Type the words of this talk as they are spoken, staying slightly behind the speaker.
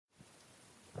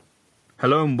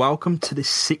Hello and welcome to this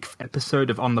 6th episode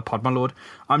of On the Pod, my lord.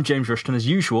 I'm James Rushton. As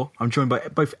usual, I'm joined by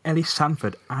both Ellis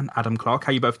Sanford and Adam Clark.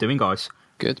 How you both doing, guys?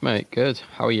 Good, mate. Good.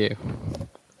 How are you?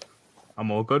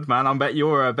 I'm all good, man. I bet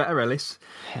you're better, Ellis.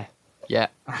 Yeah.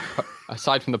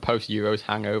 Aside from the post-Euros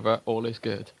hangover, all is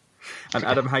good. And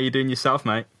Adam, how you doing yourself,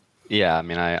 mate? Yeah, I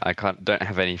mean, I don't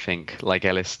have anything like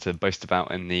Ellis to boast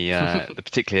about in the the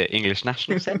particular English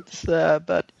national sense,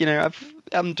 but you know,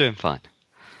 I'm doing fine.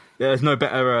 Yeah, there's no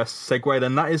better segue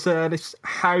than that. Is this?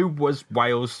 How was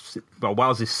Wales? Well,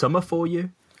 Wales' summer for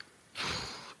you?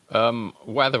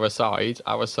 Weather aside,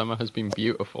 our summer has been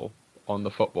beautiful on the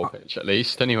football pitch, at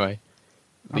least. Anyway,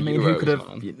 who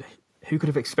could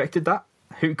have expected that?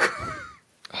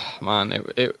 Man,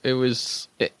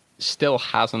 it still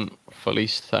hasn't fully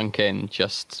sunk in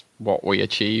just what we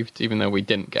achieved. Even though we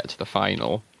didn't get to the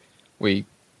final, we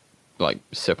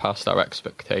surpassed our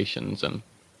expectations, and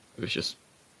it was just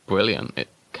brilliant. It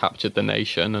captured the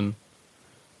nation, and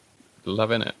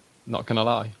loving it. Not gonna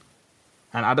lie.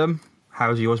 And Adam,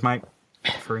 how's yours, mate?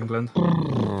 For England?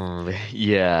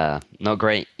 Yeah, not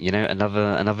great. You know,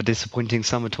 another disappointing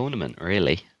summer tournament.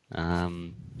 Really,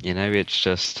 you know, it's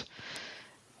just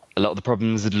a lot of the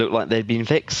problems that looked like they'd been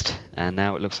fixed, and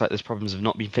now it looks like those problems have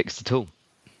not been fixed at all.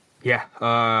 Yeah,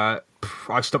 I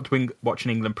stopped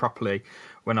watching England properly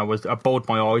when I bawled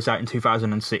my eyes out in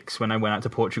 2006 when I went out to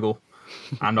Portugal.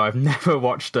 And I've never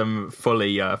watched them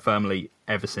fully, firmly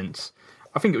ever since.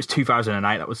 I think it was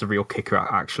 2008 that was the real kicker,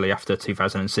 actually, after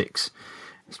 2006.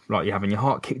 It's like you're having your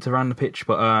heart kicked around the pitch.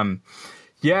 But,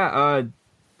 the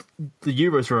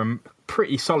Euros were a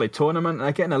pretty solid tournament.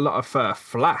 They're getting a lot of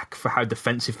flack for how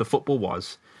defensive the football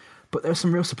was. But there were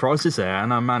some real surprises there.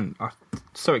 And, I'm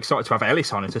so excited to have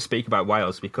Ellis on and to speak about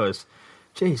Wales because,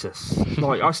 Jesus,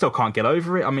 I still can't get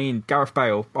over it. I mean, Gareth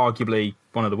Bale, arguably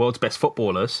one of the world's best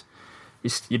footballers.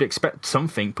 You'd expect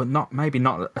something, but maybe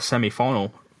not a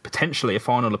semi-final, potentially a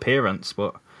final appearance,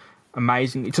 but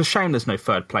amazing. It's a shame there's no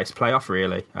third place playoff,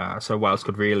 really, so Wales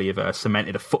could really have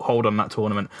cemented a foothold on that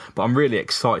tournament, but I'm really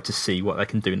excited to see what they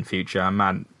can do in the future, and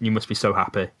man, you must be so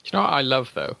happy. Do you know what I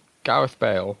love, though? Gareth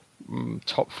Bale,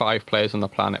 top 5 players on the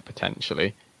planet,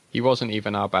 potentially. He wasn't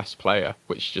even our best player,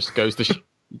 which just goes to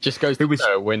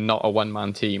show we're not a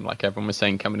one-man team, like everyone was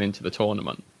saying coming into the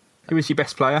tournament. Who was your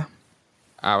best player?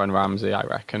 Aaron Ramsey, I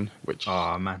reckon, which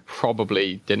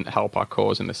probably didn't help our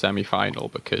cause in the semi-final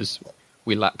because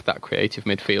we lacked that creative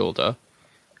midfielder,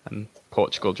 and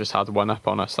Portugal just had one up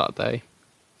on us that day.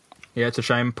 Yeah, it's a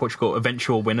shame. Portugal,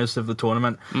 eventual winners of the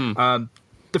tournament.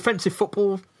 Defensive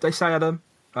football, they say, Adam,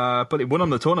 but it won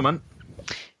on the tournament.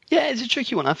 Yeah, it's a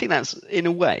tricky one. I think that's, in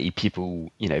a way,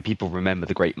 people remember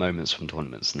the great moments from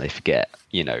tournaments and they forget,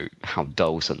 how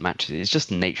dull some matches is. It's just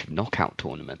the nature of knockout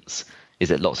tournaments. Is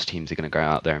that lots of teams are going to go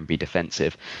out there and be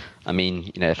defensive. I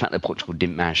mean, the fact that Portugal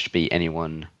didn't manage to beat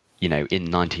anyone, in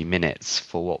 90 minutes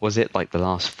for what was it, like the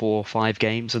last 4 or 5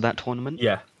 games of that tournament?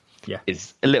 Yeah.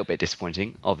 Is a little bit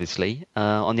disappointing, obviously.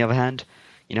 On the other hand,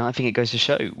 I think it goes to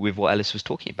show with what Ellis was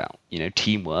talking about,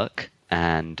 teamwork,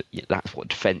 and that's what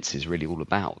defence is really all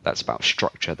about. That's about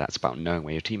structure. That's about knowing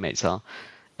where your teammates are.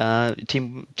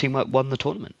 Teamwork won the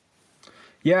tournament.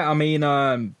 Yeah, I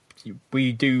mean,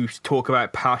 we do talk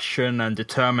about passion and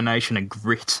determination and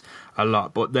grit a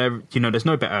lot, but there's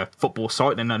no better football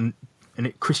side than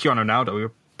Cristiano Ronaldo.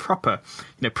 A proper,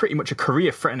 pretty much a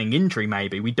career-threatening injury.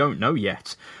 Maybe we don't know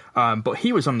yet, but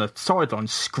he was on the sideline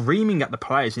screaming at the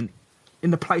players in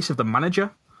the place of the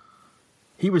manager.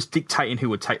 He was dictating who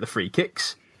would take the free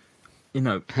kicks.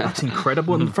 That's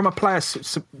incredible. And from a player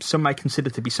some may consider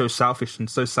to be so selfish and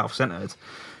so self-centered,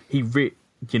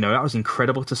 that was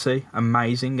incredible to see.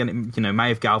 Amazing. And it, may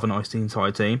have galvanised the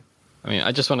entire team. I mean,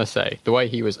 I just want to say, the way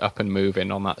he was up and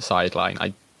moving on that sideline,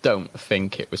 I don't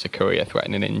think it was a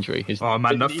career-threatening injury.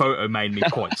 That photo made me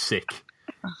quite sick.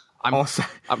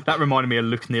 That reminded me of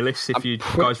Luke Nilis, if you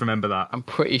guys remember that. I'm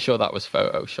pretty sure that was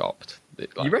photoshopped.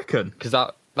 You reckon? Because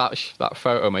that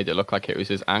photo made it look like it was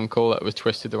his ankle that was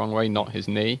twisted the wrong way, not his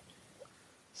knee.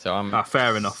 So I'm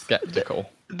fair enough. Skeptical.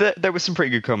 There were some pretty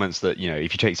good comments that,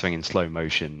 if you take something in slow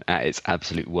motion at its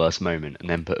absolute worst moment and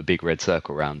then put a big red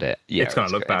circle around it, it's going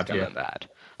to look bad. Look bad.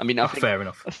 I mean, fair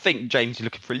enough. I think, James, you're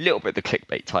looking for a little bit of the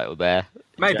clickbait title there.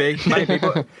 Maybe.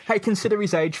 But hey, consider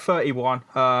his age, 31.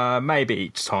 Maybe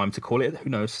it's time to call it. Who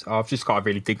knows? I've just got to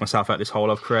really dig myself out of this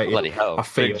hole I've created. Bloody hell.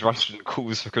 James Rushton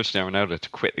calls for Cristiano Ronaldo to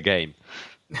quit the game.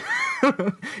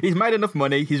 He's made enough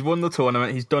money. He's won the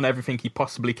tournament. He's done everything he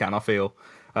possibly can, I feel.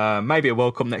 Maybe a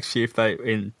World Cup next year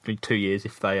in 2 years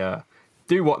if they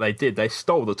do what they did. They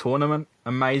stole the tournament.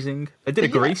 Amazing. They did a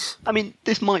Greece. I mean,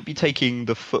 this might be taking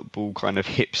the football kind of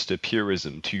hipster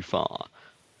purism too far,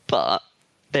 but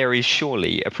there is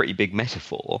surely a pretty big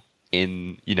metaphor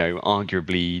in,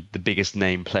 arguably the biggest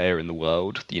name player in the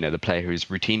world, the player who is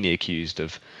routinely accused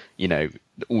of,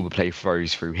 all the play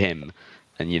flows through him,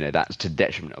 and, that's to the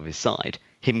detriment of his side.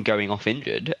 Him going off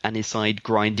injured and his side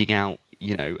grinding out,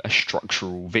 a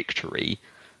structural victory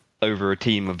over a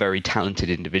team of very talented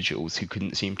individuals who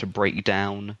couldn't seem to break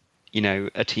down,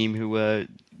 a team who were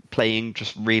playing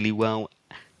just really well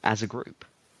as a group.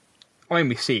 I mean,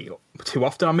 we see it too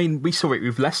often. I mean, we saw it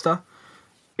with Leicester.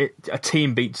 A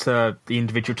team beats the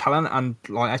individual talent, and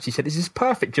like as you said, this is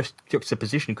perfect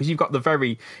juxtaposition because you've got the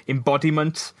very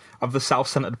embodiment of the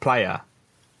self-centered player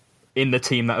in the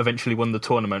team that eventually won the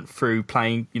tournament through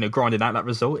playing, grinding out that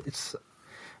result. It's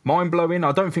mind-blowing.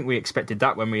 I don't think we expected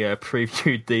that when we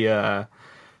previewed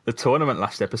the tournament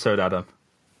last episode, Adam.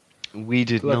 We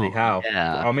did Bloody not. hell.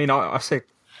 Yeah. I mean, I said...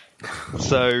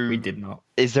 So we did not.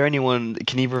 Is there anyone?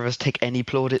 Can either of us take any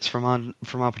plaudits from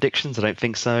our predictions? I don't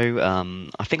think so.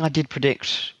 I think I did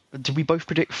predict. Did we both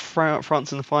predict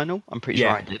France in the final? I'm pretty sure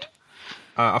I did.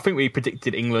 I think we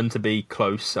predicted England to be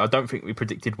close. I don't think we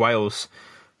predicted Wales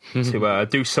to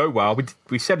do so well.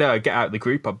 We said get out of the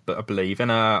group, I believe,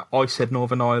 and I said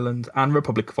Northern Ireland and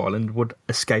Republic of Ireland would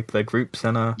escape their groups.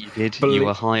 And you did. You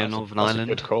were high on Northern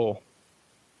Ireland. That's a good call.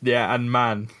 Yeah, and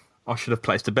man, I should have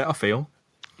placed a bet. I feel.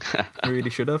 I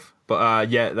really should have. But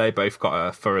they both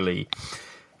got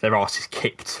their asses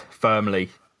kicked firmly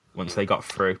once they got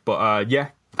through. But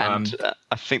and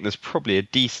I think there's probably a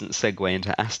decent segue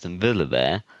into Aston Villa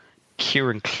there.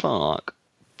 Kieran Clark,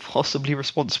 possibly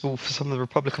responsible for some of the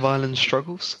Republic of Ireland's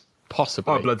struggles?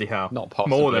 Possibly. Oh, bloody hell. Not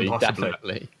possibly. More than possibly.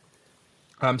 Definitely.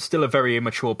 Still a very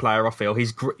immature player, I feel.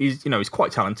 He's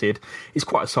quite talented. He's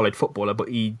quite a solid footballer, but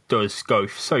he does go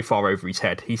so far over his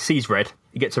head. He sees red.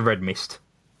 He gets a red mist.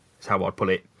 That's how I'd put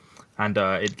it. And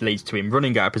it leads to him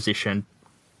running out of position,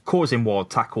 causing wild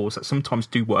tackles that sometimes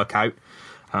do work out.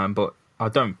 But I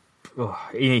don't...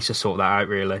 he needs to sort that out,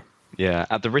 really. Yeah,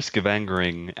 at the risk of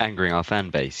angering our fan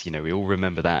base, we all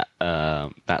remember that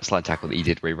slide tackle that he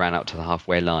did where he ran out to the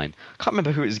halfway line. Can't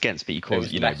remember who it was against, but he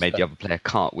caused, made the other player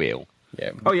cartwheel.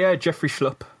 Yeah. Oh, yeah, Jeffrey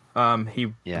Schlupp.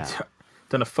 He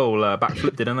done a full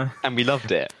backflip, didn't he? And we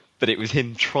loved it, but it was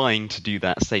him trying to do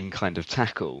that same kind of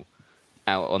tackle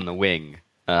out on the wing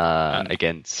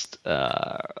against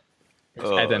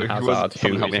Eden Hazard,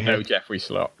 who is no Jeffrey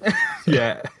Schlupp.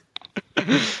 Yeah.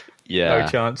 Yeah.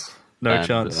 No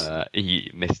chance. He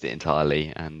missed it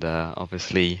entirely, and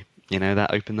obviously,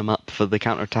 that opened them up for the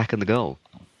counter-attack and the goal.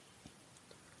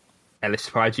 Ellis,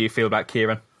 how do you feel about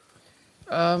Kieran?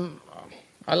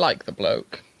 I like the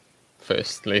bloke.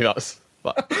 Firstly, I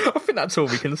think that's all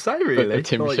we can say, really. The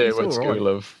Tim Sherwood school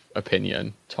of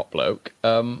opinion, top bloke.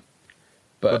 But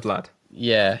good lad.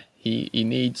 Yeah, he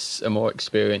needs a more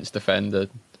experienced defender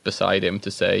beside him to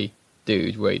say,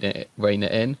 dude, rein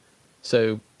it in.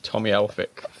 So Tommy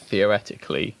Elphick,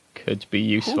 theoretically, could be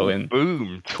useful in...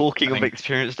 Boom! Talking of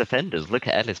experienced defenders, look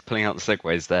at Ellis pulling out the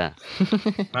segues there.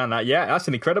 Man, that's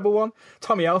an incredible one.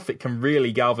 Tommy Elphick can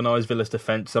really galvanise Villa's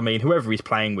defence. I mean, whoever he's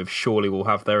playing with surely will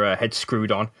have their heads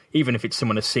screwed on, even if it's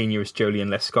someone as senior as Joleon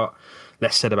Lescott.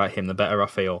 Less said about him, the better, I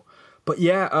feel. But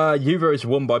yeah, Euros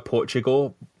won by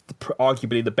Portugal.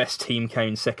 Arguably the best team came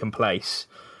in second place.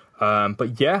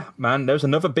 But yeah, man, there's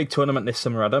another big tournament this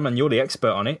summer, Adam, and you're the expert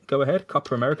on it. Go ahead,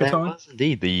 Copa America time. There was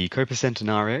indeed. The Copa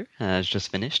Centenario has just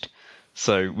finished.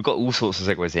 So we've got all sorts of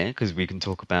segues here because we can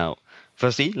talk about...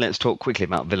 Firstly, let's talk quickly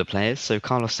about Villa players. So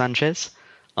Carlos Sanchez,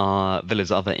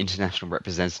 Villa's other international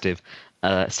representative,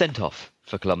 sent off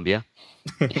for Colombia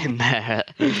in their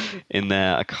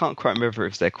I can't quite remember if it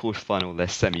was their quarterfinal or their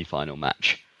semi-final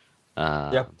match.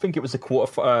 I think it was a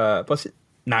quarter. Was it?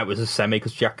 No, it was a semi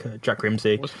because Jack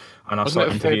Grimsey and I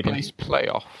wasn't it a third place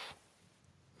playoff?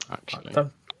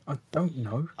 Actually, I don't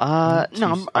know.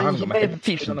 He may have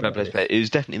featured in the third place player. It was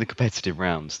definitely the competitive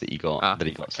rounds that he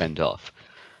got sent off.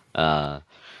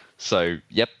 So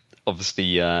yep,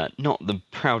 obviously not the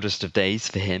proudest of days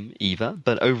for him either.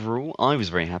 But overall, I was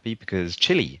very happy because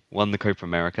Chile won the Copa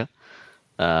America.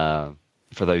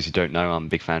 For those who don't know, I'm a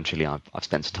big fan of Chile. I've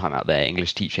spent some time out there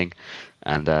English teaching,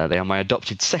 and they are my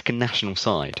adopted second national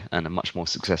side, and a much more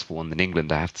successful one than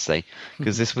England, I have to say,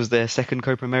 because this was their second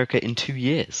Copa America in 2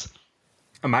 years.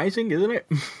 Amazing, isn't it?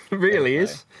 It really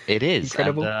is. It is.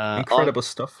 Incredible, incredible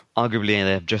stuff. Arguably,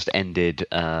 they have just ended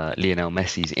Lionel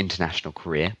Messi's international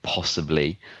career,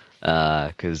 possibly,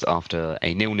 because after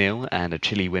a 0-0 and a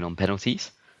Chile win on penalties,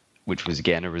 which was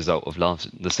again a result of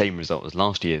the same result as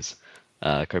last year's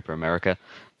Copa America,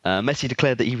 Messi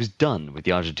declared that he was done with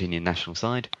the Argentinian national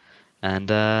side, and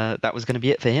that was going to be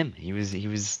it for him. He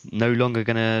was no longer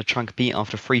going to try and compete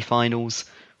after 3 finals,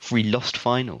 3 lost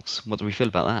finals. What do we feel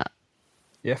about that?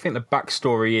 Yeah, I think the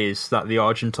backstory is that the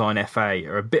Argentine FA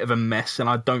are a bit of a mess, and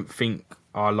I don't think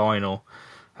our Lionel,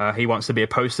 he wants to be a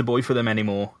poster boy for them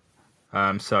anymore.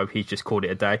 So he's just called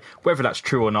it a day. Whether that's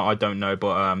true or not, I don't know.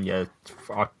 But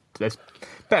there's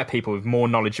better people with more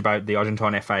knowledge about the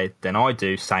Argentine FA than I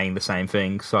do saying the same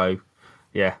thing. So,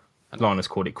 yeah, Lionel's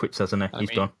called it quits, hasn't he? He's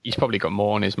done. He's probably got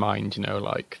more on his mind,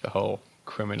 like the whole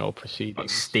criminal proceedings. Like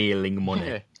stealing money.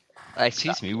 Yeah.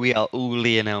 Excuse me, we are all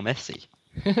Lionel Messi.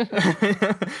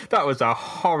 That was a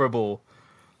horrible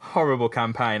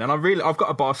campaign, and I've got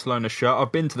a Barcelona shirt.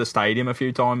 I've been to the stadium a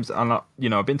few times, and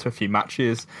I've been to a few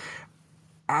matches,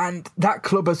 and that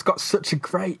club has got such a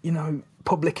great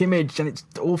public image, and it's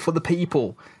all for the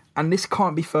people, and this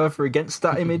can't be further against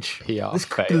that image. This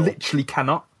literally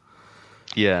cannot.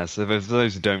 Yeah, so for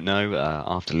those who don't know,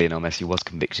 after Lionel Messi was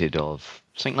convicted of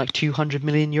something like 200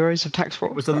 million euros of tax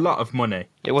fraud. It was a lot of money.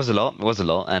 It was a lot,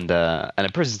 and a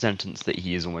prison sentence that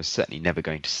he is almost certainly never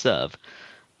going to serve.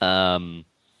 Barcelona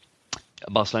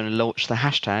launched the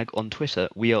hashtag on Twitter,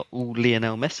 "We are all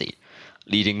Lionel Messi,"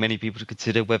 leading many people to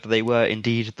consider whether they were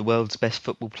indeed the world's best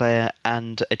football player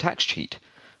and a tax cheat.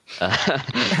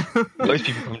 Most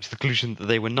people come to the conclusion that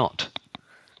they were not.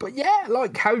 But yeah,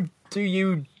 how do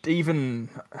you even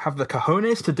have the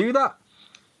cojones to do that?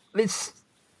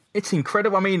 It's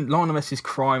incredible. I mean, Lionel Messi's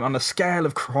crime, on the scale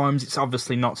of crimes, it's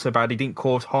obviously not so bad. He didn't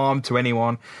cause harm to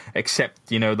anyone except,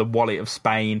 the wallet of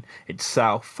Spain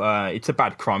itself. It's a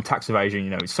bad crime. Tax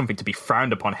evasion, it's something to be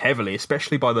frowned upon heavily,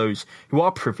 especially by those who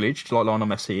are privileged, like Lionel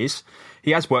Messi is.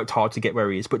 He has worked hard to get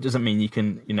where he is, but it doesn't mean you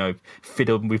can,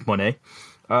 fiddle with money.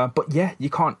 But yeah, you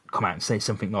can't come out and say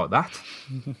something like that.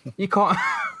 You can't...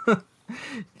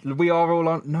 We are all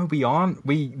on. No, we aren't.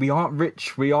 We aren't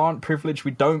rich. We aren't privileged.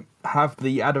 We don't have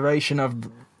the adoration of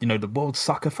the world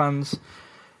soccer fans.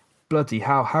 Bloody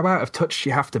hell! How out of touch do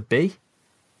you have to be?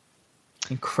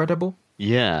 Incredible.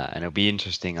 Yeah, and it'll be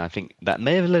interesting. I think that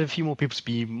may have led a few more people to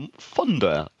be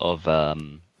fonder of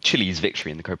Chile's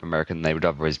victory in the Copa America than they would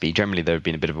otherwise be. Generally, there have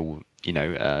been a bit of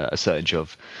a surge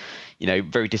of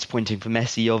very disappointing for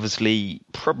Messi. Obviously,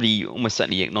 probably almost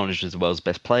certainly acknowledged as the world's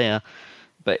best player.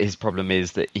 But his problem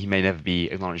is that he may never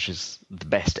be acknowledged as the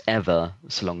best ever,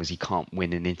 so long as he can't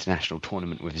win an international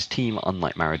tournament with his team,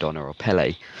 unlike Maradona or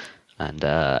Pele. And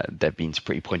there have been some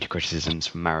pretty pointed criticisms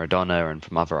from Maradona and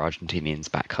from other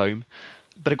Argentinians back home.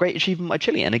 But a great achievement by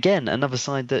Chile. And again, another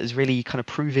side that is really kind of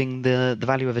proving the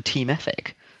value of a team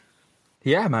ethic.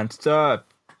 Yeah, man.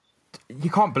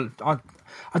 You can't...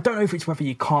 I don't know if it's whether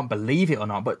you can't believe it or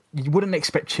not, but you wouldn't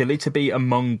expect Chile to be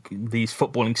among these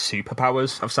footballing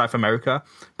superpowers of South America.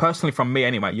 Personally, from me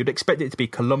anyway, you'd expect it to be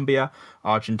Colombia,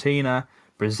 Argentina,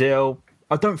 Brazil.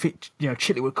 I don't think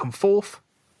Chile would come fourth,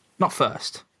 not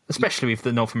first, especially with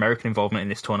the North American involvement in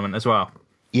this tournament as well.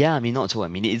 Yeah, I mean, not at all. I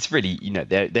mean, it's really,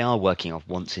 they are working off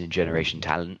once-in-a-generation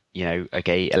talent.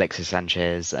 Okay, Alexis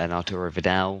Sanchez and Arturo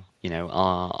Vidal,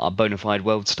 are bona fide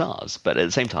world stars. But at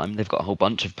the same time, they've got a whole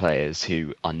bunch of players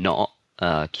who are not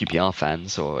QPR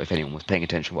fans, or if anyone was paying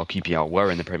attention while QPR were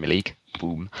in the Premier League,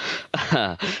 boom.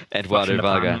 Eduardo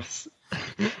Vargas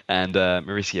and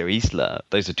Mauricio Isla,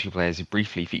 those are 2 players who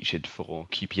briefly featured for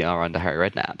QPR under Harry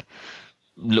Redknapp.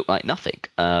 Look like nothing,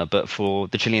 but for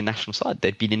the Chilean national side,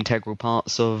 they'd been integral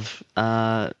parts of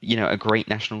a great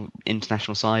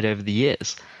international side over the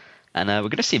years, and we're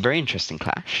going to see a very interesting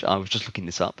clash. I was just looking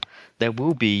this up. There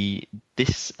will be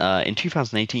this in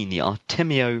 2018, the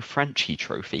Artemio Franchi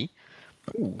Trophy.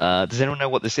 Does anyone know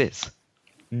what this is?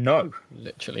 No,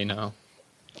 literally no.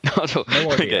 Not at all.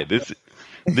 No idea. Okay,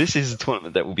 this is a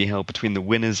tournament that will be held between the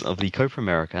winners of the Copa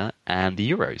America and the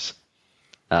Euros.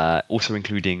 Also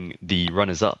including the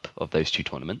runners-up of those 2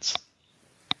 tournaments.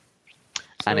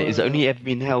 And it has only ever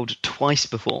been held twice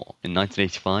before, in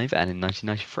 1985 and in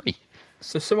 1993.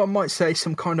 So someone might say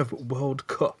some kind of World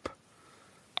Cup.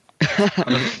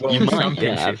 You might,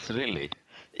 yeah, absolutely.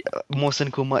 More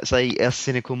cynical might say a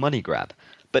cynical money grab.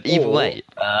 But either way...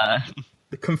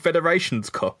 the Confederations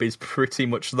Cup is pretty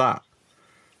much that.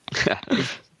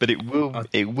 But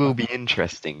it will be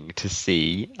interesting to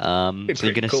see. So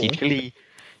you're going to see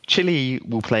Chile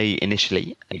will play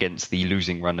initially against the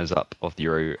losing runners-up of the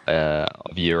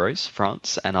Euros,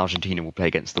 France, and Argentina will play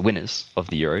against the winners of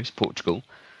the Euros, Portugal,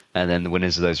 and then the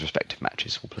winners of those respective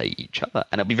matches will play each other.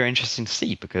 And it'll be very interesting to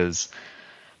see because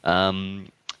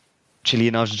Chile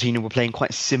and Argentina were playing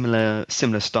quite similar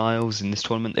styles in this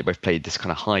tournament. They both played this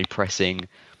kind of high-pressing,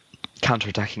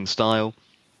 counter-attacking style,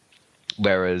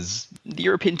 whereas the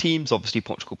European teams, obviously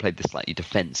Portugal played this slightly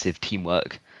defensive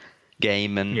teamwork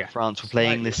game, and France were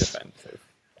playing this defensive.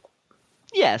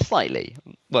 Yeah, slightly.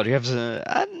 Well, you have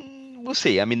we'll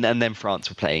see. I mean, and then France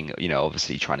were playing,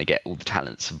 obviously trying to get all the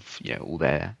talents of, all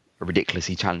their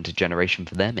ridiculously talented generation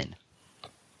for them in.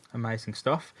 Amazing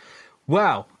stuff.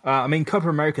 Well, Copa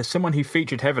America, someone who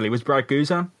featured heavily was Brad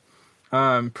Guzan.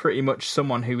 Pretty much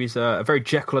someone who is a very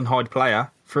Jekyll and Hyde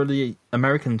player. For the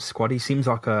American squad, he seems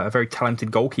like a very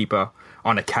talented goalkeeper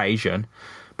on occasion.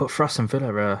 But for Aston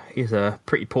Villa, he's a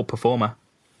pretty poor performer.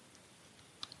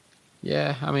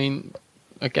 Yeah,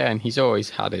 again, he's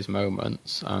always had his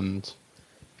moments, and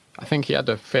I think he had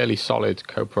a fairly solid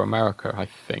Copa America, I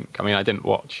think. I didn't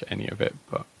watch any of it,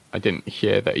 but I didn't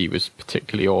hear that he was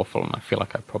particularly awful, and I feel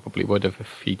like I probably would have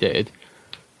if he did.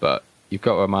 But you've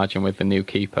got to imagine with the new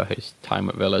keeper, his time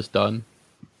at Villa's done.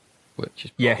 Which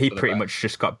is he pretty much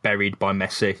just got buried by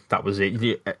Messi. That was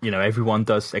it. Everyone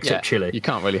does, except Chile. You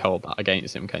can't really hold that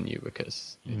against him, can you?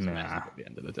 Because it's Messi at the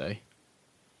end of the day.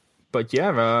 But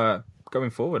going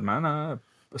forward, man.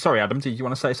 Sorry, Adam, did you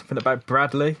want to say something about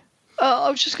Bradley? I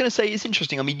was just going to say it's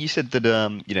interesting. You said that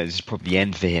this is probably the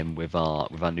end for him with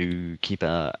our new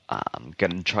keeper. I'm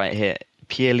going to try it here,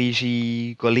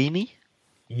 Pierluigi Golini.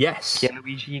 Yes,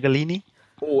 Pierluigi Golini.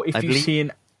 Or if you've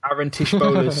seen Aaron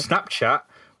Tishbola's Snapchat,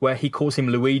 where he calls him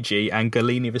Luigi and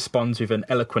Golini responds with an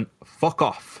eloquent "fuck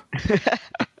off,"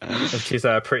 which is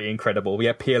pretty incredible.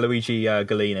 Yeah, Pierluigi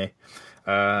Golini,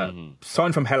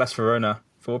 signed from Hellas Verona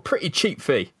for a pretty cheap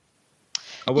fee.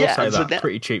 I will say that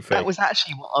pretty cheap fee. That was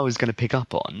actually what I was going to pick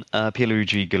up on.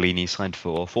 Pierluigi Golini signed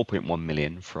for 4.1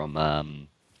 million from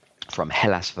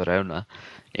Hellas Verona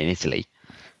in Italy.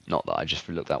 Not that I just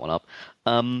looked that one up.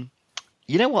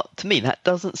 You know what? To me, that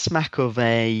doesn't smack of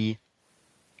a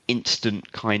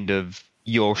instant kind of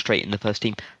you're straight in the first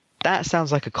team. That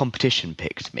sounds like a competition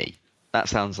pick to me. That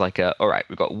sounds like all right,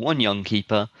 we've got one young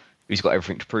keeper who's got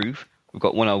everything to prove. We've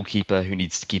got one old keeper who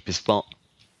needs to keep his spot.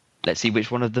 Let's see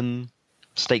which one of them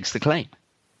stakes the claim.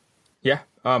 Yeah,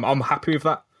 I'm happy with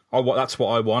that. That's what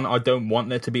I want. I don't want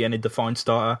there to be any defined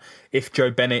starter. If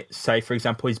Joe Bennett, say, for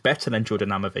example, is better than Jordan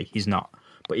Amavi, he's not.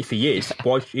 But if he is,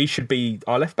 he should be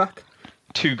our left back.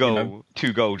 Two goal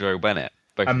Joe Bennett.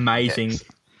 Amazing.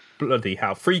 Bloody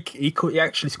hell. He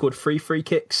actually scored 3 free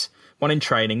kicks, 1 in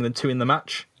training, then 2 in the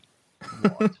match.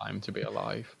 What a time to be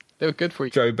alive. They were good for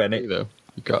Joe Bennett, though,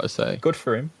 you got to say. Good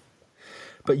for him.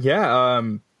 But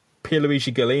Pierluigi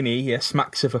Golini,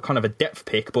 smacks of a kind of a depth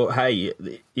pick, but hey,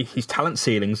 his talent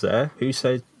ceiling's there. Who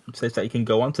says that he can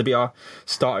go on to be our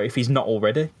starter if he's not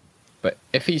already? But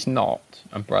if he's not,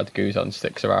 and Brad Guzan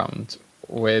sticks around,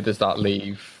 where does that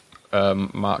leave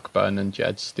Mark Bunn and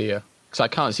Jed Steer? Because I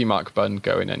can't see Mark Bunn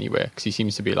going anywhere, because he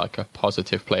seems to be like a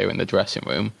positive player in the dressing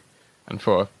room, and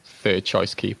for a third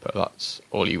choice keeper, that's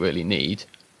all you really need.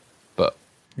 But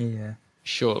yeah,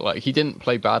 sure, he didn't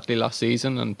play badly last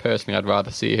season, and personally, I'd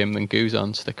rather see him than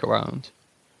Guzan stick around.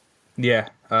 Yeah,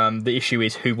 the issue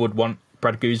is who would want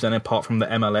Brad Guzan apart from the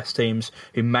MLS teams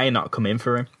who may not come in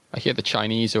for him. I hear the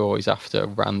Chinese are always after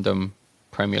random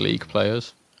Premier League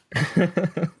players.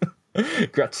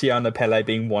 Graziano Pele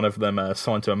being one of them,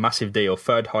 signed to a massive deal,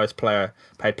 3rd highest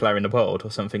paid player in the world, or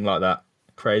something like that.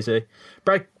 Crazy.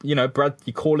 Brad,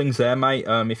 your calling's there, mate.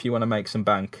 If you want to make some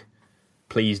bank,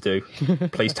 please do.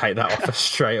 Please take that offer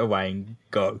straight away and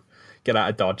go. Get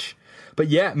out of Dodge. But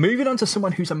yeah, moving on to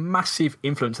someone who's a massive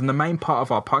influence and the main part of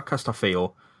our podcast, I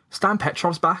feel. Stan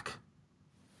Petrov's back.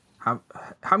 How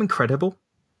incredible.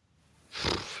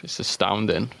 It's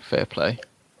astounding. Fair play.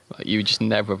 You just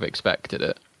never have expected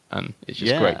it. And it's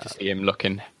just great to see him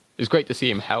looking. It's great to see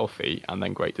him healthy, and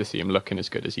then great to see him looking as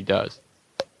good as he does.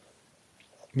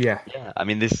 Yeah.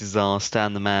 This is our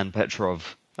Stan the Man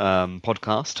Petrov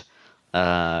podcast.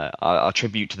 Our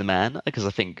tribute to the man, because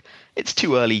I think it's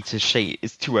too early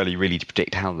really to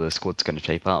predict how the squad's going to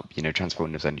shape up. Transfer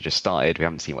window's only just started. We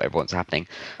haven't seen what everyone's happening,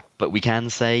 but we can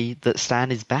say that Stan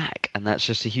is back, and that's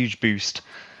just a huge boost.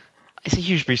 It's a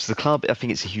huge boost to the club. I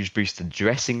think it's a huge boost to the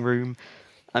dressing room.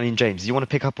 James, do you want to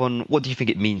pick up on what do you think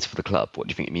it means for the club? What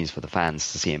do you think it means for the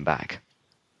fans to see him back?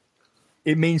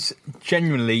 It means,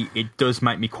 genuinely, it does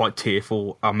make me quite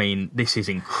tearful. This is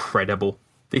incredible.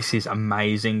 This is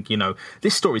amazing.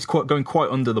 This story is going quite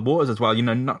under the waters as well.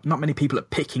 Not many people are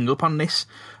picking up on this,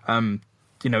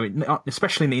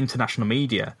 especially in the international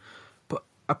media. But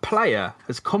a player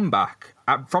has come back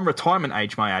from retirement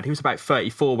age, may I add. He was about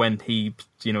 34 when he,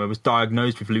 was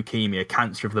diagnosed with leukemia,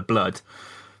 cancer of the blood.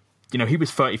 He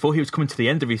was 34. He was coming to the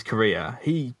end of his career.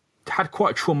 He had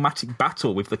quite a traumatic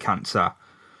battle with the cancer.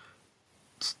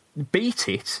 Beat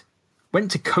it,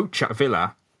 went to coach at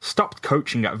Villa, stopped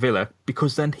coaching at Villa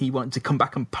because then he wanted to come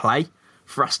back and play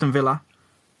for Aston Villa.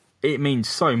 It means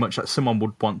so much that someone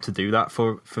would want to do that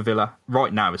for Villa,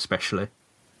 right now especially.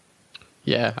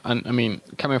 Yeah, and I mean,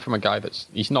 coming from a guy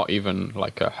he's not even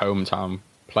like a hometown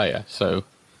player, so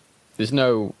there's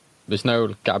no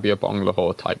Gabby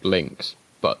Bonglahor type links,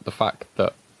 but the fact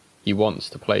that he wants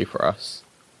to play for us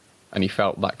and he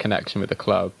felt that connection with the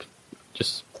club,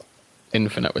 just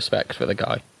infinite respect for the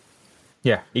guy.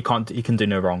 Yeah, he can do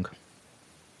no wrong.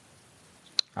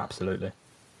 Absolutely.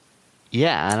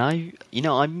 Yeah, and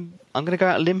I'm going to go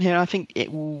out on a limb here. I think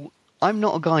it will. I'm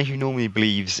not a guy who normally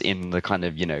believes in the kind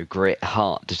of, grit,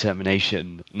 heart,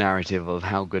 determination narrative of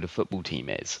how good a football team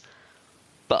is.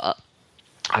 But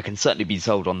I can certainly be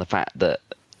sold on the fact that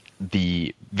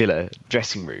the Villa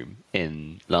dressing room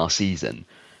in last season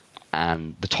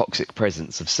and the toxic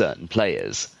presence of certain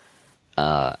players,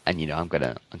 and I'm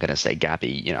gonna say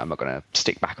Gabby. I'm not gonna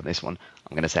stick back on this one.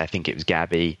 I'm gonna say I think it was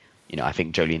Gabby. I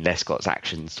think Jolien Lescott's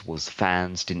actions towards the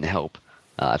fans didn't help.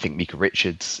 I think Mika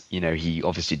Richards, he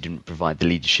obviously didn't provide the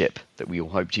leadership that we all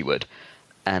hoped he would.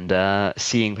 And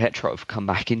seeing Petrov come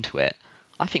back into it,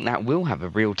 I think that will have a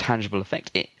real tangible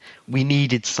effect. We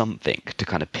needed something to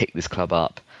kind of pick this club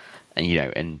up and,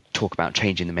 and talk about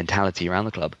changing the mentality around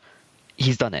the club.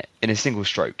 He's done it. In a single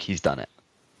stroke, he's done it.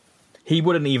 He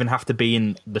wouldn't even have to be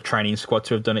in the training squad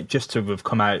to have done it, just to have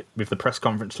come out with the press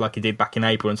conference like he did back in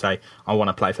April and say, I want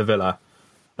to play for Villa.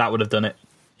 That would have done it.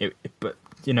 But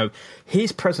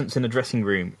his presence in the dressing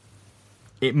room,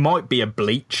 it might be a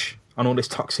bleach on all this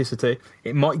toxicity.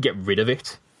 It might get rid of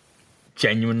it,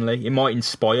 genuinely. It might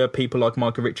inspire people like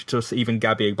Micah Richards or even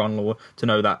Gabby Bonlaw to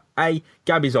know that, A,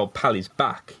 Gabby's old pal is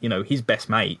back. His best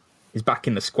mate is back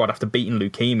in the squad after beating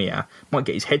leukemia. Might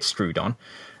get his head screwed on.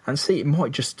 And see, it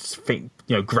might just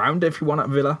ground everyone at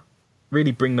Villa.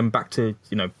 Really bring them back to,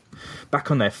 back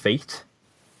on their feet.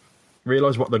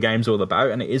 Realise what the game's all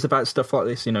about, and it is about stuff like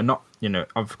this.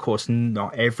 Of course,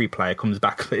 not every player comes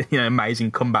back with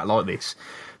amazing comeback like this,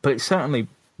 but it's certainly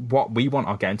what we want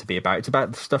our game to be about. It's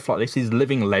about stuff like this. These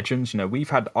living legends. We've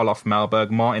had Olof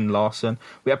Mellberg, Martin Larsson,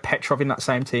 we had Petrov in that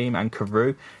same team, and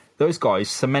Carew. Those guys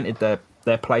cemented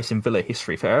their place in Villa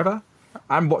history forever.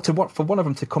 And what for one of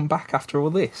them to come back after all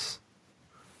this?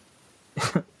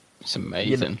 It's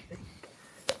amazing.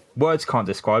 Words can't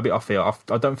describe it.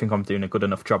 I don't think I'm doing a good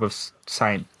enough job of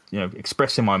saying,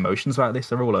 expressing my emotions about this.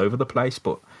 They're all over the place,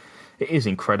 but it is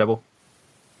incredible.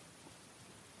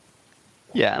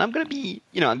 Yeah, and I'm going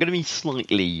to be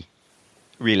slightly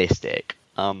realistic.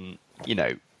 A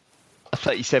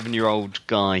 37-year-old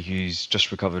guy who's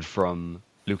just recovered from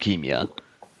leukemia,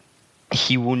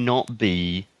 he will not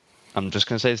be. I'm just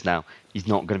going to say this now. He's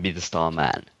not going to be the star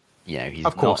man. He's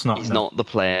of course not. He's not the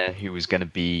player who is going to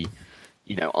be,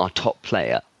 our top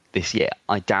player this year.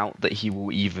 I doubt that he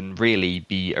will even really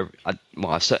be.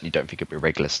 I certainly don't think he'll be a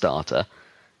regular starter.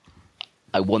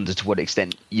 I wonder to what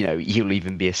extent, he'll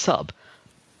even be a sub.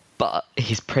 But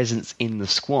his presence in the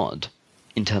squad,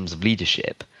 in terms of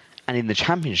leadership, and in the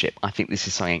Championship, I think this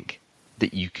is something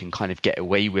that you can kind of get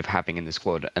away with having in the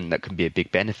squad, and that can be a big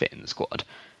benefit in the squad.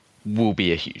 Will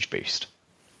be a huge boost.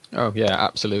 Oh, yeah,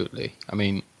 absolutely. I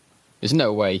mean, there's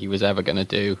no way he was ever going to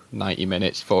do 90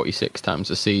 minutes 46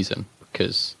 times a season,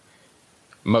 because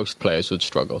most players would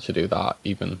struggle to do that,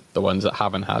 even the ones that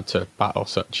haven't had to battle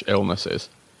such illnesses.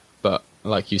 But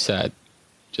like you said,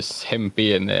 just him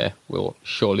being there will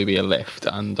surely be a lift.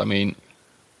 And I mean,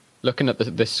 looking at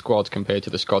this squad compared to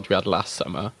the squad we had last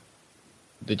summer,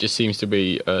 there just seems to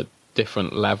be a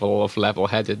different level of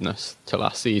level-headedness to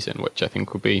last season, which I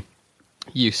think will be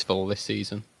useful this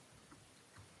season.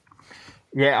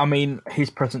 Yeah, I mean, his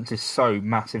presence is so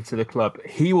massive to the club.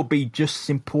 He will be just as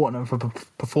important of a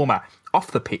performer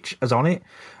off the pitch as on it.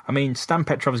 I mean, Stan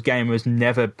Petrov's game was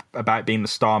never about being the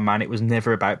star man. It was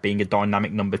never about being a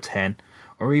dynamic number 10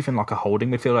 or even like a holding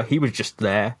midfielder. He was just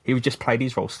there. He would just play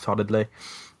his role solidly.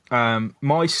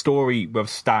 My story with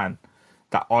Stan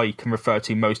that I can refer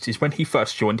to most is when he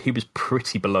first joined, he was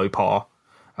pretty below par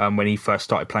when he first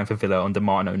started playing for Villa under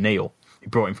Martin O'Neill, who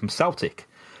brought him from Celtic.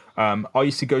 I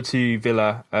used to go to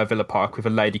Villa Park with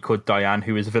a lady called Diane,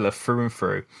 who was Villa through and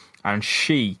through, and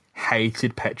she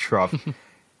hated Petrov.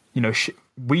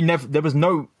 There was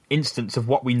no instance of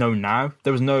what we know now.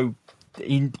 There was no.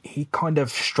 He kind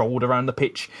of strolled around the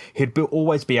pitch. He'd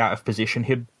always be out of position.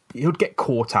 He'd get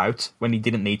caught out when he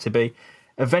didn't need to be.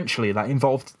 Eventually, that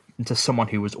evolved into someone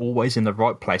who was always in the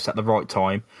right place at the right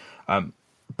time.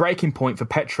 Breaking point for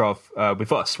Petrov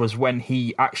with us was when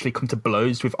he actually come to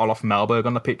blows with Olof Mellberg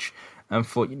on the pitch. And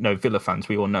for Villa fans,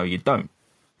 we all know you don't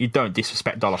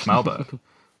disrespect Olof Mellberg.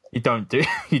 you don't do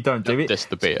it. Just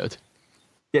the beard.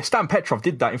 Yeah, Stan Petrov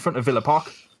did that in front of Villa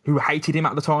Park, who hated him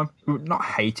at the time. Who not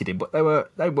hated him, but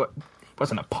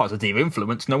wasn't a positive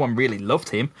influence. No one really loved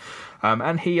him.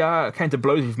 And he came to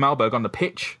blows with Malberg on the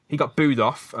pitch. He got booed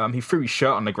off. He threw his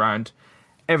shirt on the ground.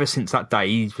 Ever since that day,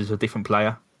 he was a different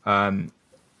player. And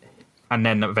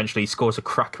then eventually he scores a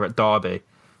cracker at Derby.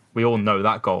 We all know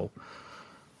that goal.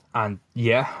 And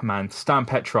yeah, man, Stan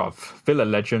Petrov, Villa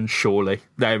legend, surely.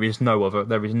 There is no other.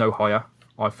 There is no higher,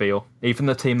 I feel. Even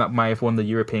the team that may have won the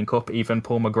European Cup, even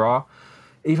Paul McGrath,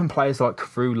 even players like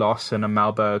Carew, Larson and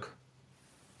Malberg,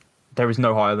 there is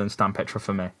no higher than Stan Petrov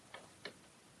for me.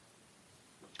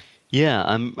 Yeah,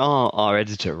 our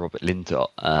editor, Robert Lindot,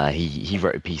 he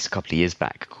wrote a piece a couple of years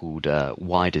back called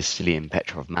Why Does Stiliyan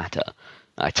Petrov Matter?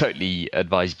 I totally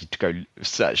advise you to go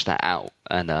search that out,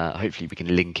 and hopefully we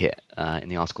can link it in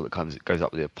the article that goes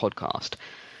up with the podcast.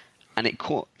 And it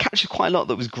captured quite a lot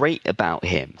that was great about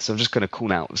him. So I'm just going to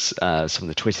call out some of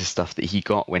the Twitter stuff that he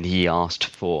got when he asked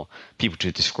for people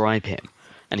to describe him.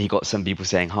 And he got some people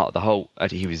saying, heart of the whole,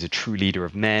 he was a true leader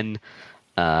of men.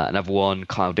 Another one,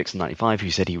 Kyle Dixon 95,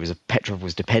 who said Petrov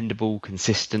was dependable,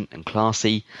 consistent and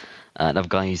classy. Another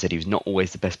guy who said he was not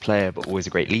always the best player, but always a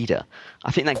great leader.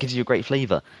 I think that gives you a great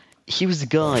flavour. He was the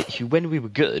guy who, when we were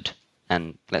good,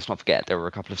 and let's not forget, there were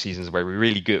a couple of seasons where we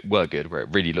were good, where it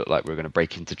really looked like we were going to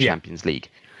break into Champions League.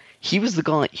 He was the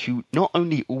guy who not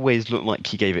only always looked like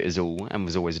he gave it his all and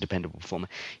was always a dependable performer,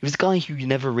 he was the guy who you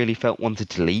never really felt wanted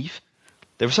to leave.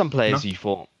 There were some players you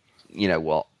thought, you know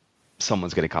what,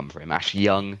 someone's going to come for him. Ashley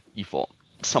Young, you thought,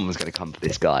 someone's going to come for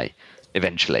this guy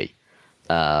eventually.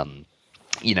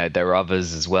 There were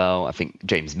others as well. I think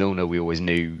James Milner, we always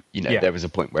knew, there was a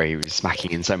point where he was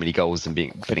smacking in so many goals and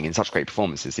putting in such great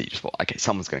performances that you just thought, okay,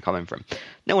 someone's going to come in for him.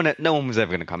 No one was ever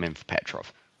going to come in for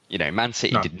Petrov. Man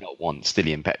City did not want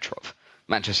Stiliyan Petrov.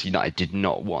 Manchester United did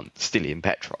not want Stiliyan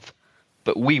Petrov.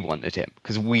 But we wanted him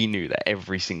because we knew that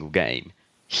every single game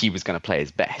he was going to play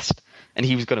his best. And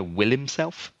he was going to will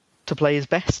himself to play his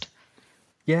best.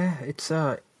 Yeah, it's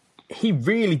he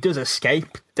really does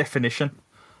escape definition.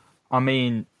 I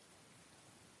mean,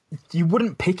 you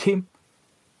wouldn't pick him.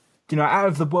 Out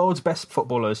of the world's best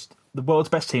footballers, the world's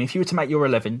best team, if you were to make your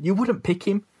 11, you wouldn't pick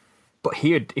him. But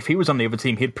if he was on the other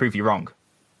team, he'd prove you wrong.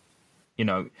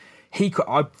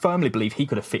 I firmly believe he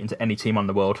could have fit into any team on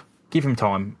the world. Give him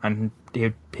time, and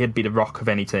he'd be the rock of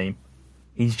any team.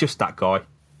 He's just that guy.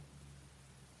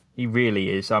 He really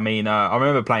is. I mean, I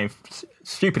remember playing,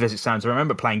 stupid as it sounds, I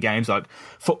remember playing games like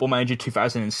Football Manager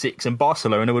 2006, and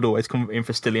Barcelona would always come in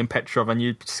for Stiliyan Petrov, and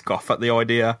you'd scoff at the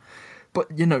idea. But,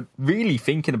 really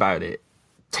thinking about it,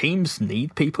 teams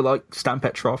need people like Stan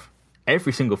Petrov.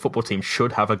 Every single football team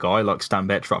should have a guy like Stan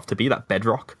Petrov to be that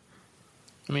bedrock.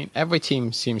 I mean, every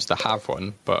team seems to have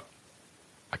one, but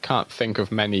I can't think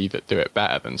of many that do it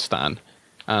better than Stan.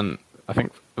 And I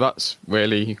think that's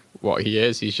really what he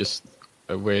is. He's just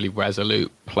a really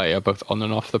resolute player, both on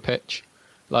and off the pitch.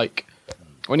 Like,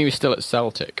 when he was still at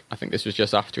Celtic, I think this was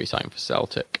just after he signed for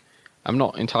Celtic. I'm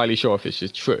not entirely sure if this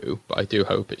is true, but I do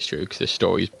hope it's true, because this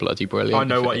story's bloody brilliant. I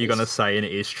know what you're going to say, and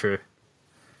it is true.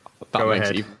 That makes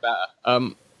it even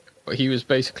better. But he was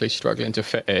basically struggling to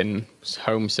fit in, was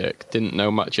homesick, didn't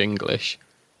know much English,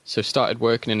 so started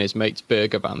working in his mate's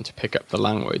burger van to pick up the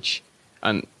language.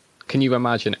 And can you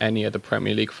imagine any other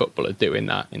Premier League footballer doing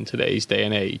that in today's day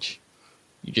and age?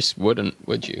 You just wouldn't,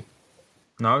 would you?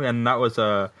 No, and that was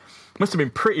must have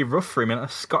been pretty rough for him in a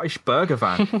Scottish burger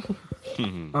van.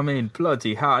 I mean,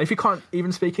 bloody hell. If you can't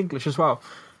even speak English as well.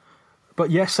 But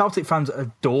yeah, Celtic fans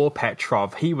adore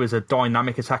Petrov. He was a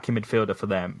dynamic attacking midfielder for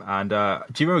them. And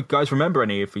do you guys remember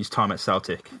any of his time at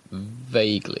Celtic?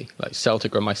 Vaguely. Like,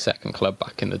 Celtic were my second club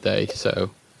back in the day,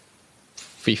 so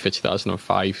FIFA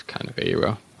 2005 kind of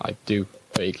era. I do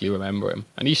vaguely remember him.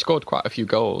 And he scored quite a few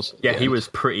goals. Yeah, he was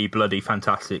pretty bloody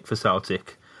fantastic for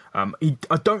Celtic. I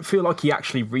don't feel like he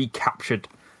actually recaptured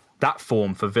that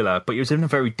form for Villa, but he was in a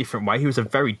very different way. He was a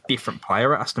very different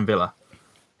player at Aston Villa.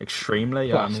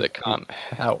 Extremely. Plus, it can't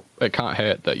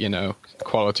hurt that,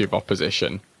 quality of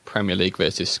opposition, Premier League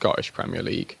versus Scottish Premier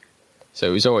League. So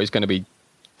it was always going to be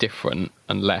different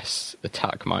and less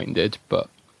attack-minded, but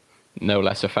no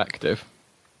less effective.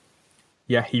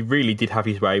 Yeah, he really did have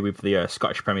his way with the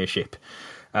Scottish Premiership.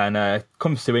 And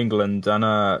comes to England, and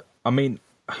I mean,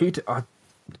 could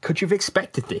you have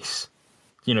expected this?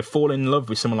 Fall in love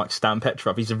with someone like Stan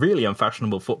Petrov. He's a really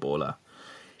unfashionable footballer.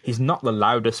 He's not the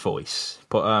loudest voice,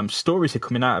 but stories are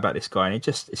coming out about this guy, and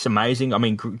it's amazing. I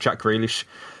mean, Jack Grealish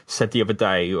said the other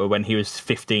day, when he was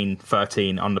 15,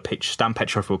 13 on the pitch, Stan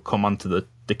Petrov would come onto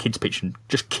the kids' pitch and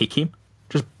just kick him,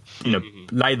 just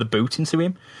lay the boot into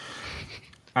him.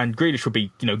 And Grealish would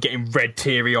be, getting red,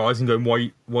 teary eyes and going,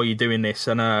 why are you doing this?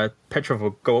 And Petrov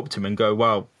would go up to him and go,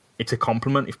 well, it's a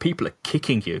compliment. If people are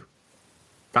kicking you,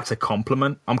 that's a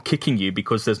compliment. I'm kicking you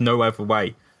because there's no other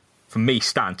way for me,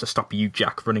 Stan, to stop you,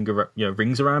 Jack, running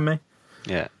rings around me.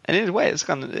 Yeah, and in a way, it's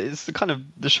the kind of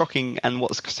the shocking and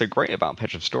what's so great about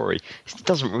Petrov's story is it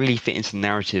doesn't really fit into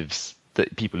narratives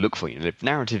that people look for.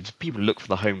 Narratives, people look for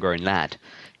the homegrown lad.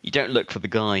 You don't look for the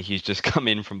guy who's just come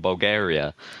in from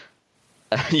Bulgaria,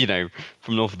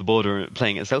 from north of the border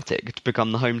playing at Celtic to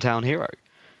become the hometown hero.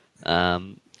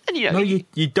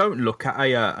 You don't look at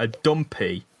a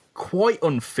dumpy, quite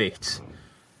unfit,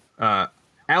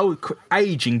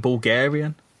 aging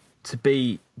Bulgarian to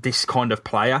be this kind of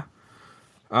player.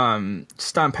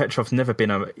 Stan Petrov's never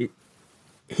been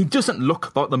he doesn't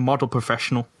look like the model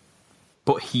professional,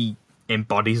 but he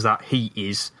embodies that. He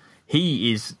is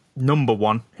number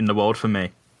one in the world for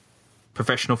me.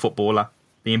 Professional footballer,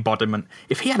 the embodiment.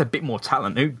 If he had a bit more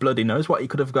talent, who bloody knows what he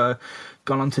could have gone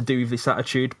on to do with this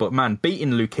attitude. But man,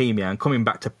 beating leukemia and coming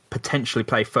back to potentially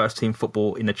play first team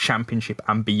football in the Championship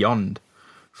and beyond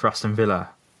for Aston Villa.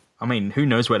 I mean, who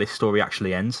knows where this story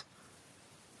actually ends?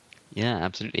 Yeah,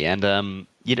 absolutely. And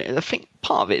I think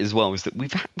part of it as well is that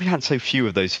we've had so few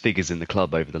of those figures in the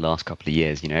club over the last couple of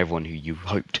years. Everyone who you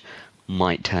hoped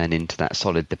might turn into that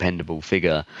solid, dependable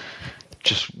figure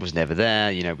just was never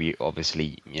there. We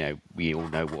obviously, we all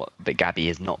know that Gabby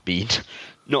has not been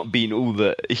all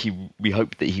that we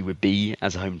hoped that he would be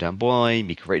as a hometown boy.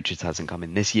 Mika Richards hasn't come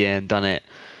in this year and done it.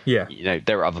 Yeah.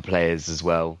 There are other players as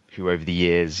well who over the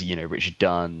years, Richard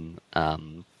Dunn,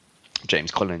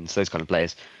 James Collins, those kind of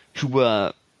players who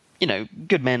were,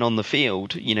 good men on the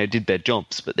field, did their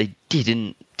jobs, but they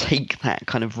didn't take that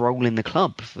kind of role in the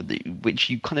club which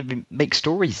you kind of make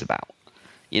stories about.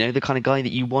 The kind of guy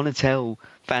that you want to tell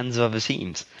fans of other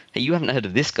teams, hey, you haven't heard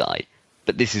of this guy,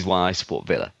 but this is why I support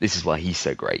Villa. This is why he's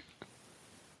so great.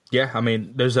 Yeah, I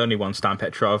mean, there's only one Stan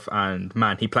Petrov, and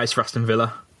man, he plays for Aston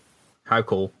Villa. How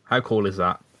cool? How cool is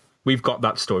that? We've got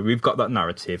that story. We've got that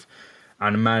narrative.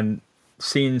 And man,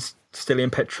 seeing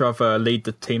Stilian Petrov lead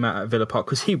the team out at Villa Park,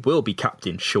 because he will be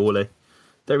captain, surely.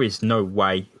 There is no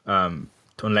way,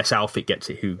 unless Alfie gets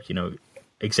it, who,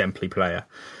 exemplary player,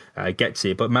 gets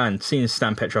it. But man, seeing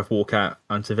Stan Petrov walk out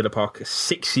onto Villa Park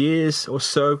 6 years or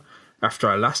so after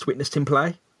I last witnessed him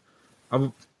play,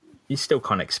 you still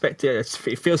can't expect it.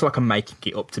 It feels like I'm making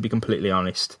it up, to be completely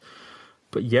honest.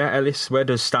 But yeah, Ellis, where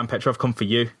does Stan Petrov come for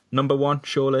you? Number one,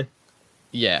 surely?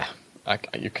 Yeah,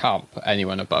 you can't put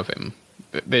anyone above him.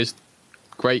 There's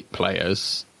great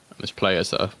players, and there's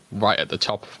players that are right at the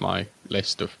top of my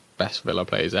list of best Villa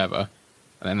players ever,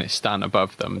 and then they stand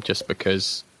above them just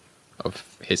because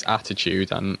of his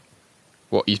attitude and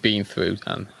what he's been through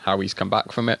and how he's come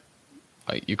back from it.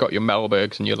 Like, you've got your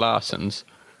Melbergs and your Larsens,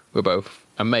 who are both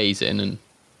amazing and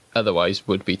otherwise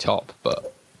would be top,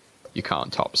 but you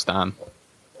can't top Stan.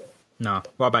 No.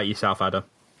 What about yourself, Adam?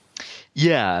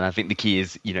 Yeah, and I think the key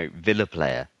is, Villa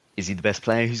player. Is he the best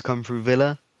player who's come through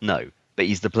Villa? No. But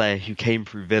he's the player who came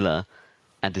through Villa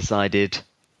and decided,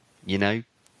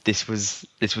 this was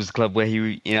a club where he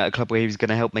was going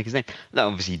to help make his name. Now,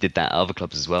 obviously, he did that at other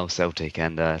clubs as well, Celtic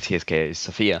and TSK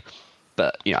Sofia.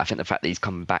 But, I think the fact that he's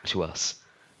coming back to us,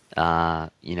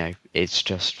 it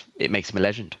makes him a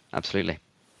legend. Absolutely.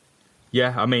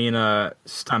 Yeah, I mean,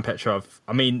 Stan Petrov,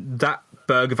 that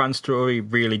Bergevin story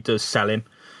really does sell him.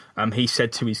 He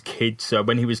said to his kids,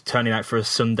 when he was turning out for a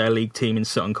Sunday League team in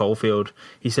Sutton Coldfield,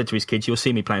 he said to his kids, "You'll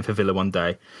see me playing for Villa one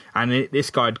day." And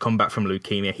this guy had come back from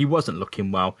leukemia. He wasn't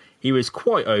looking well. He was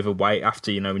quite overweight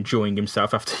after, enjoying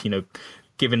himself, after,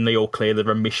 giving the all clear, the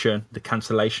remission, the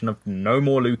cancellation of no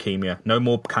more leukemia, no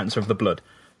more cancer of the blood.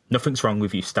 Nothing's wrong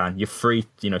with you, Stan. You're free,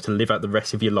 to live out the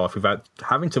rest of your life without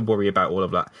having to worry about all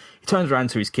of that. He turns around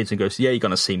to his kids and goes, "Yeah, you're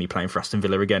going to see me playing for Aston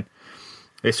Villa again.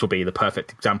 This will be the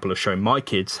perfect example of showing my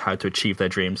kids how to achieve their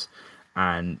dreams."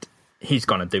 And he's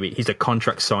going to do it. He's a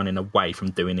contract signing away from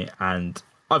doing it. And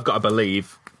I've got to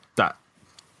believe that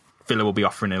Villa will be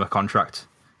offering him a contract.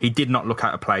 He did not look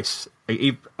out of place,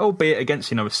 albeit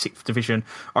against, a 6th division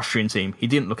Austrian team. He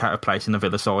didn't look out of place in the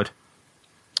Villa side.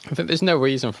 I think there's no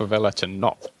reason for Villa to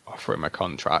not offer him a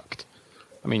contract.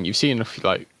 I mean, you've seen a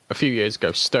few years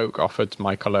ago, Stoke offered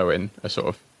Michael Owen a sort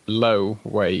of low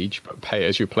wage but pay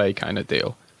as you play kind of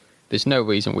deal. There's no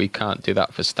reason we can't do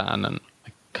that for Stan, and I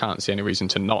can't see any reason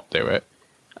to not do it.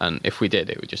 And if we did,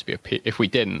 it would just be if we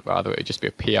didn't, rather, it would just be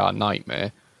a PR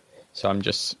nightmare. So I'm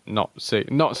just not saying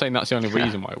that's the only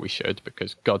reason why we should,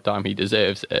 because goddamn he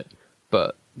deserves it.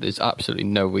 But there's absolutely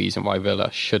no reason why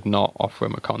Villa should not offer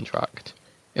him a contract.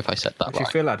 If I said that right. How do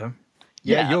you feel, Adam?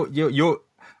 Yeah. You're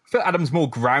I feel Adam's more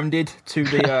grounded to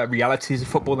the realities of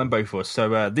football than both of us.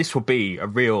 So this will be a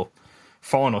real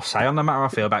final say on the matter, I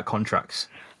feel, about contracts.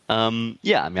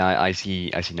 Yeah, I mean, I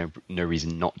see no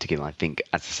reason not to give him. I think,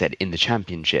 as I said, in the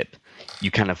Championship,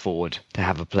 you can afford to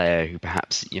have a player who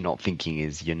perhaps you're not thinking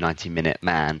is your 90-minute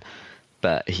man,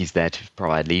 but he's there to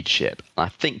provide leadership. I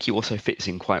think he also fits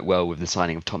in quite well with the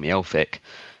signing of Tommy Elphick,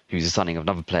 who's the signing of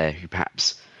another player who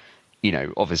perhaps,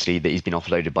 obviously that he's been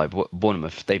offloaded by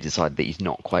Bournemouth. They've decided that he's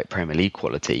not quite Premier League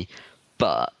quality,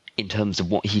 but in terms of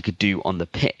what he could do on the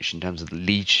pitch, in terms of the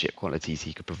leadership qualities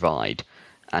he could provide,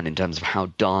 and in terms of how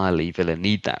direly Villa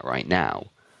need that right now,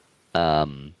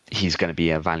 he's going to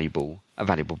be a valuable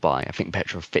buy. I think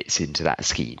Petrov fits into that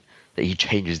scheme, that he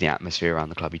changes the atmosphere around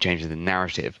the club, he changes the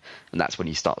narrative, and that's when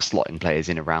you start slotting players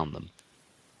in around them.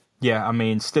 Yeah, I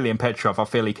mean, Stilian Petrov, I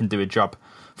feel he can do a job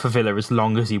for Villa as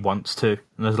long as he wants to,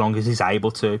 and as long as he's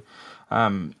able to.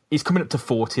 He's coming up to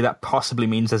 40. That possibly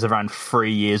means there's around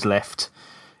 3 years left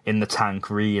in the tank,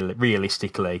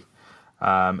 realistically.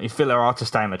 If Villa are to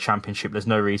stay in the Championship, there's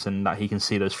no reason that he can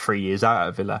see those 3 years out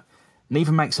of Villa. And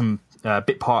even make some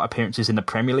bit part appearances in the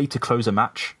Premier League to close a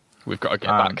match. We've got to get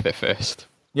back there first.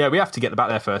 Yeah, we have to get back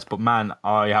there first, but man,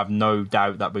 I have no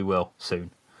doubt that we will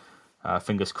soon.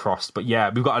 Fingers crossed. But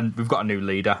yeah, we've got a new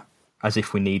leader, as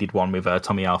if we needed one with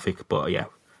Tommy Elphick. But yeah,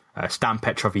 Stan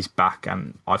Petrov is back,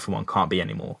 and I for one can't be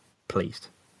any more pleased.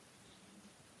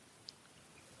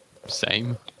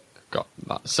 Same.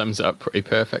 That sums it up pretty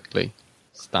perfectly.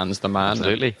 Stan's the man.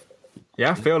 Absolutely.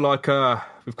 Yeah, I feel like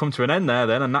we've come to an end there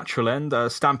then, a natural end.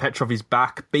 Stan Petrov is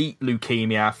back, beat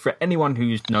leukemia. For anyone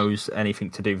who knows anything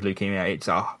to do with leukemia, it's,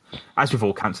 as with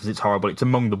all cancers, it's horrible. It's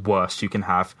among the worst you can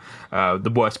have.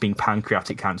 The worst being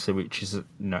pancreatic cancer, which is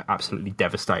absolutely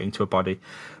devastating to a body.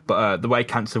 But the way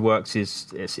cancer works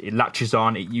is it latches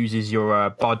on, it uses your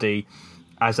body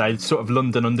as a sort of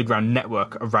London Underground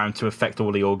network around to affect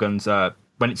all the organs.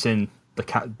 When it's in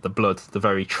the blood, the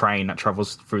very train that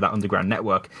travels through that underground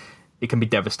network, it can be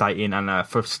devastating. And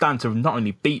for Stan to not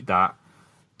only beat that,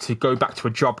 to go back to a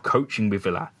job coaching with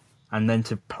Villa, and then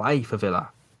to play for Villa,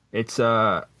 it's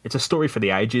a story for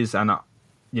the ages. And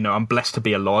I'm blessed to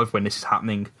be alive when this is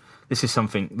happening. This is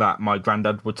something that my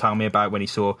granddad would tell me about when he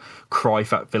saw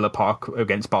Cruyff at Villa Park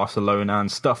against Barcelona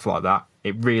and stuff like that.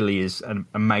 It really is an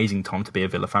amazing time to be a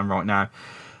Villa fan right now.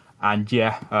 And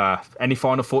yeah, any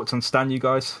final thoughts on Stan, you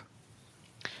guys?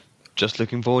 Just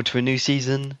looking forward to a new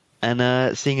season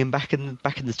and seeing him back in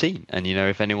the team. And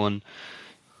if anyone,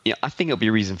 I think it'll be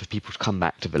a reason for people to come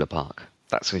back to Villa Park.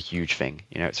 That's a huge thing.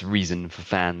 It's a reason for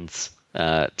fans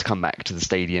to come back to the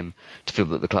stadium, to feel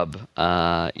that the club,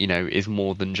 is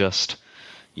more than just,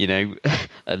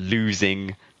 a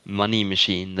losing money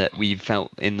machine that we've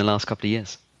felt in the last couple of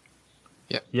years.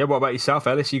 Yeah. What about yourself,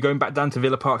 Ellis? Are you going back down to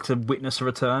Villa Park to witness a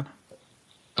return?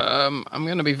 I'm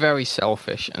going to be very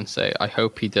selfish and say I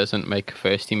hope he doesn't make a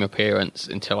first-team appearance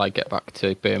until I get back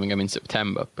to Birmingham in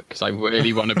September, because I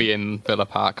really want to be in Villa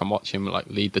Park and watch him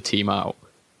lead the team out.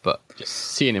 But just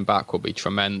seeing him back will be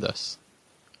tremendous.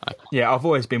 Yeah, I've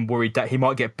always been worried that he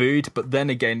might get booed, but then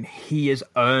again, he has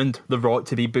earned the right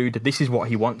to be booed. This is what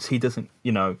he wants. He doesn't,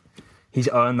 he's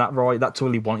earned that right. That's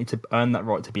all he wanted, to earn that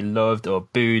right to be loved or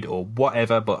booed or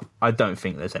whatever. But I don't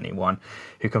think there's anyone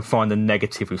who can find a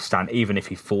negative with Stan, even if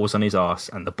he falls on his arse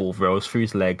and the ball rolls through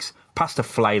his legs past a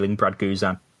flailing Brad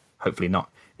Guzan. Hopefully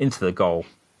not into the goal.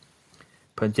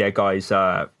 But yeah, guys,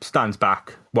 Stan's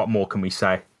back. What more can we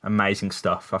say? Amazing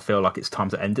stuff. I feel like it's time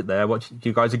to end it there. Do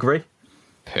you guys agree?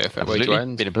 Perfect way to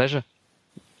end. Been a pleasure.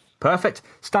 Perfect.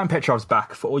 Stan Petrov's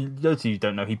back. For all those of you who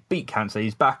don't know, he beat cancer.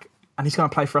 He's back. And he's going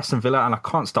to play for Aston Villa, and I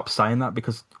can't stop saying that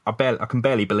because I can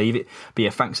barely believe it. But yeah,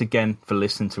 thanks again for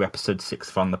listening to episode 6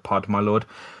 from the pod, my lord.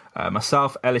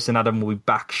 Myself, Ellis and Adam will be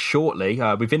back shortly,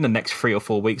 within the next 3 or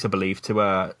 4 weeks, I believe,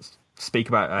 to speak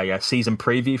about a season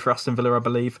preview for Aston Villa, I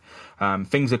believe.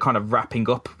 Things are kind of wrapping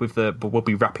up but we'll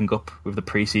be wrapping up with the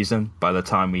pre-season by the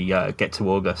time we get to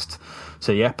August.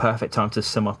 So yeah, perfect time to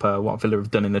sum up what Villa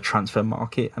have done in the transfer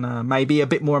market, and maybe a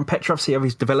bit more on Petrov, see how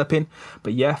he's developing.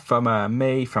 But yeah, from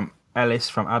me, from Ellis,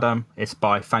 from Adam, it's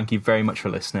bye. Thank you very much for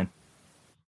listening.